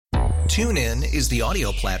TuneIn is the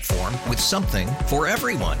audio platform with something for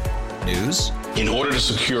everyone. News. In order to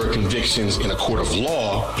secure convictions in a court of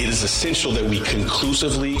law, it is essential that we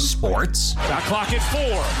conclusively. Sports. Shot clock at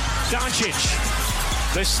 4.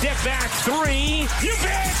 Doncic. The step back 3. You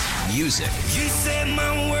bet. Music. You set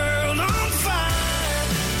my world on fire.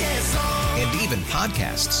 Yes, and even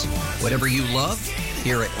podcasts. Whatever you love,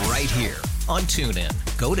 hear it right here on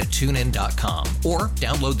TuneIn. Go to TuneIn.com or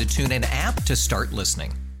download the TuneIn app to start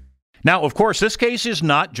listening. Now, of course, this case is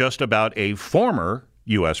not just about a former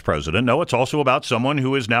U.S. president. No, it's also about someone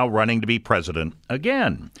who is now running to be president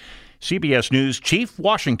again. CBS News Chief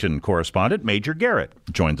Washington correspondent Major Garrett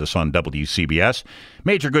joins us on WCBS.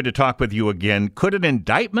 Major, good to talk with you again. Could an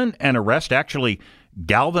indictment and arrest actually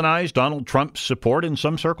galvanize Donald Trump's support in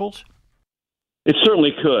some circles? It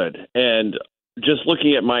certainly could. And just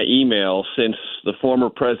looking at my email since the former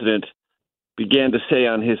president began to say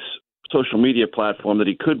on his social media platform that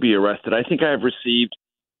he could be arrested, I think I have received,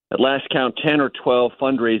 at last count, 10 or 12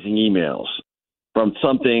 fundraising emails from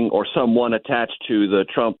something or someone attached to the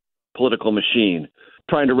Trump political machine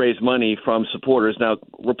trying to raise money from supporters. Now,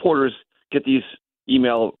 reporters get these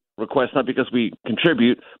email requests not because we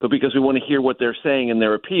contribute, but because we want to hear what they're saying in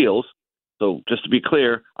their appeals. So just to be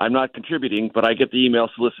clear, I'm not contributing, but I get the email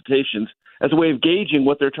solicitations as a way of gauging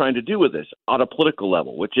what they're trying to do with this on a political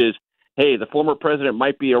level, which is, hey, the former president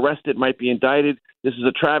might be arrested, might be indicted. This is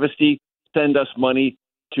a travesty. Send us money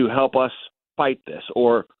to help us fight this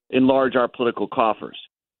or enlarge our political coffers.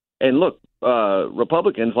 And look,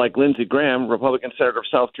 Republicans like Lindsey Graham, Republican senator of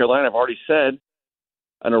South Carolina, have already said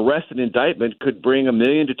an arrest and indictment could bring $1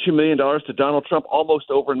 million to $2 million to Donald Trump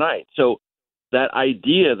almost overnight. So that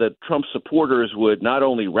idea that Trump supporters would not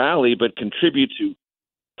only rally but contribute to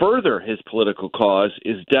further his political cause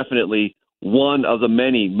is definitely one of the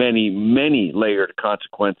many, many, many layered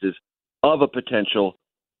consequences of a potential,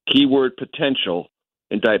 keyword potential,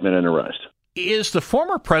 indictment and arrest. Is the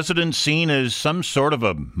former president seen as some sort of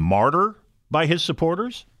a martyr by his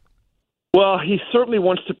supporters? Well, he certainly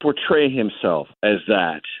wants to portray himself as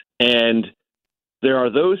that. And there are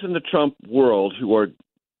those in the Trump world who are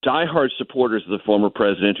diehard supporters of the former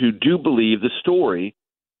president who do believe the story,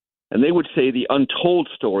 and they would say the untold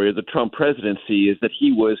story of the Trump presidency is that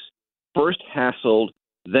he was first hassled,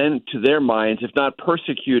 then to their minds, if not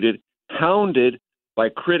persecuted, hounded by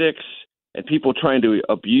critics and people trying to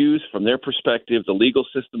abuse, from their perspective, the legal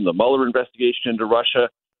system, the Mueller investigation into Russia,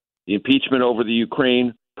 the impeachment over the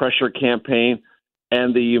Ukraine pressure campaign,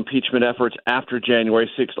 and the impeachment efforts after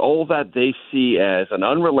January 6th. All of that they see as an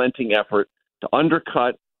unrelenting effort to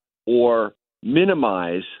undercut or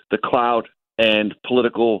minimize the clout and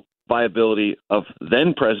political viability of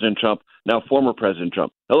then President Trump, now former President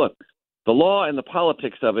Trump. Now, look, the law and the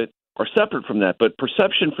politics of it are separate from that, but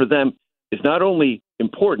perception for them is not only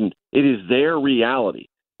important, it is their reality.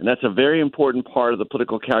 And that's a very important part of the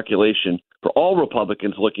political calculation for all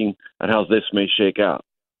Republicans looking at how this may shake out.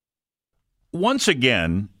 Once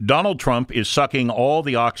again, Donald Trump is sucking all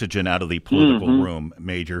the oxygen out of the political room,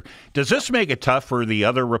 Major. Does this make it tough for the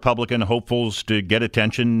other Republican hopefuls to get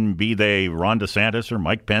attention, be they Ron DeSantis or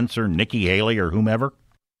Mike Pence or Nikki Haley or whomever?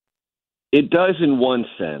 It does in one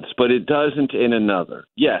sense, but it doesn't in another.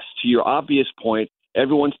 Yes, to your obvious point,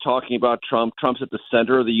 everyone's talking about Trump. Trump's at the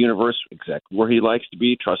center of the universe, exactly where he likes to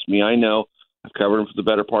be. Trust me, I know. I've covered him for the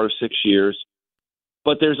better part of 6 years.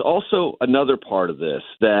 But there's also another part of this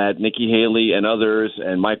that Nikki Haley and others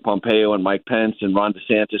and Mike Pompeo and Mike Pence and Ron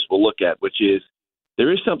DeSantis will look at, which is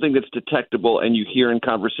there is something that's detectable and you hear in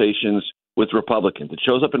conversations with Republicans. It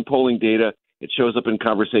shows up in polling data. It shows up in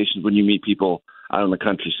conversations when you meet people out on the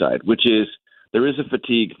countryside, which is there is a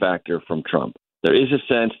fatigue factor from Trump. There is a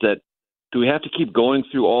sense that do we have to keep going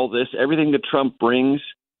through all this? Everything that Trump brings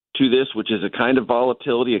to this, which is a kind of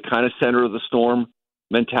volatility, a kind of center of the storm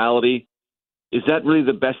mentality, is that really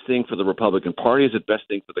the best thing for the Republican Party? Is it the best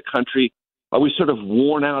thing for the country? Are we sort of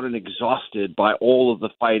worn out and exhausted by all of the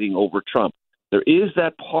fighting over Trump? There is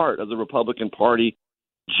that part of the Republican Party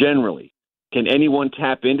generally. Can anyone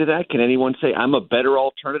tap into that? Can anyone say, I'm a better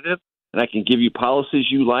alternative and I can give you policies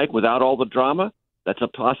you like without all the drama? That's a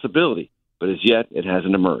possibility, but as yet it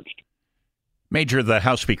hasn't emerged. Major, the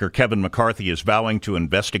House Speaker Kevin McCarthy is vowing to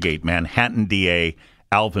investigate Manhattan DA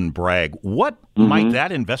Alvin Bragg. What might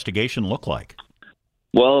that investigation look like?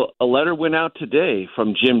 Well, a letter went out today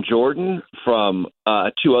from Jim Jordan, from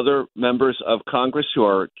two other members of Congress who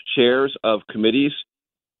are chairs of committees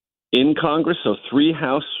in Congress. So 3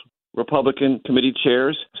 House Republican committee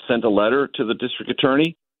chairs sent a letter to the district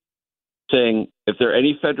attorney saying if there are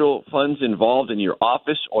any federal funds involved in your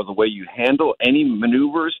office or the way you handle any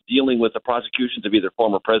maneuvers dealing with the prosecutions of either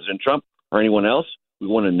former President Trump or anyone else, we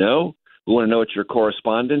want to know. We want to know what your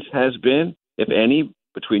correspondence has been, if any,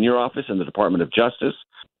 between your office and the Department of Justice.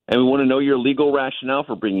 And we want to know your legal rationale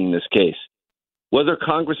for bringing this case. Whether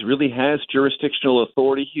Congress really has jurisdictional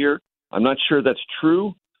authority here, I'm not sure that's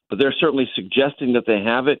true, but they're certainly suggesting that they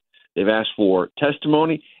have it. They've asked for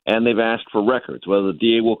testimony, and they've asked for records. Whether the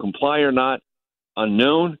DA will comply or not,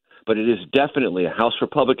 unknown, but it is definitely a House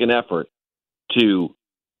Republican effort to,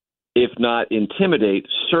 if not intimidate,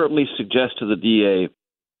 certainly suggest to the DA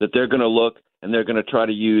that they're going to look and they're going to try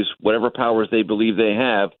to use whatever powers they believe they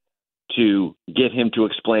have to get him to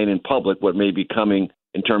explain in public what may be coming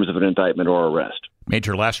in terms of an indictment or arrest.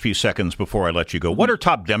 Major, last few seconds before I let you go. What are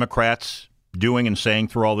top Democrats doing and saying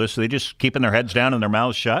through all this? Are they just keeping their heads down and their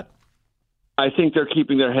mouths shut? I think they're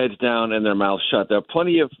keeping their heads down and their mouths shut. There are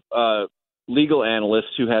plenty of legal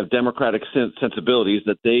analysts who have Democratic sensibilities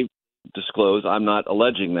that they disclose. I'm not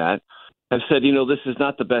alleging that. Have said, this is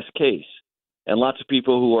not the best case. And lots of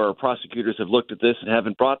people who are prosecutors have looked at this and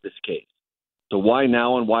haven't brought this case. So why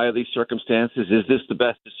now and why are these circumstances? Is this the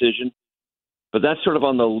best decision? But that's sort of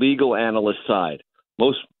on the legal analyst side.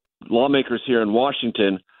 Most lawmakers here in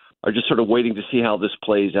Washington are just sort of waiting to see how this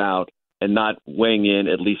plays out and not weighing in,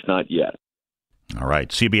 at least not yet. All right.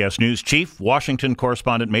 CBS News Chief Washington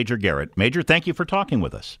Correspondent Major Garrett. Major, thank you for talking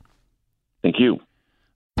with us. Thank you.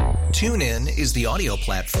 TuneIn is the audio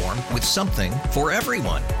platform with something for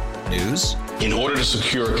everyone. News. In order to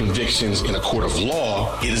secure convictions in a court of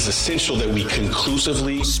law, it is essential that we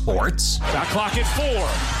conclusively. Sports. Shot clock at 4.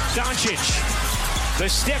 Doncic. The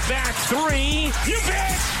step back 3. You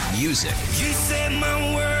bet. Music. You set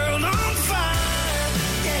my world on fire.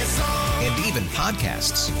 Yes, and even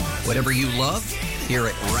podcasts. Whatever you love, hear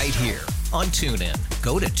it right here on TuneIn.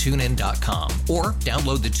 Go to TuneIn.com or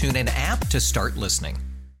download the TuneIn app to start listening.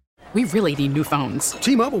 We really need new phones.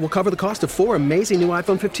 T-Mobile will cover the cost of 4 amazing new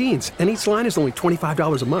iPhone 15s, and each line is only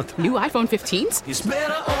 $25 a month. New iPhone 15s? It's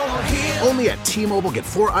better over here. Only at T-Mobile, get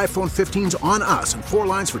 4 iPhone 15s on us and 4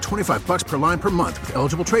 lines for $25 per line per month with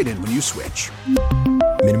eligible trade-in when you switch.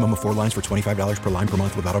 Minimum of 4 lines for $25 per line per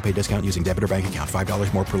month with autopay discount using debit or bank account.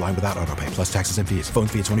 $5 more per line without autopay, plus taxes and fees. Phone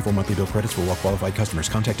fee at 24 monthly bill credits for well-qualified customers.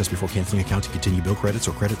 Contact us before canceling account to continue bill credits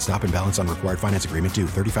or credit stop and balance on required finance agreement due.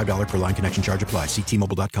 $35 per line connection charge applies. See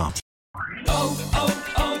T-Mobile.com.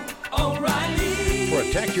 O'Reilly.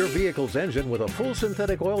 Protect your vehicle's engine with a full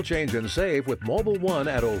synthetic oil change and save with Mobil 1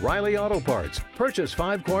 at O'Reilly Auto Parts. Purchase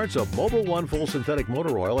 5 quarts of Mobil 1 full synthetic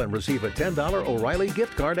motor oil and receive a $10 O'Reilly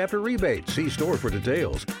gift card after rebate. See store for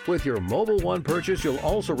details. With your Mobil 1 purchase, you'll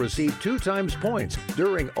also receive 2 times points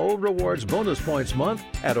during O Rewards Bonus Points Month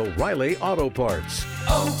at O'Reilly Auto Parts.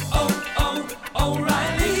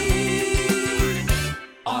 O'Reilly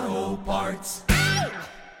Auto Parts.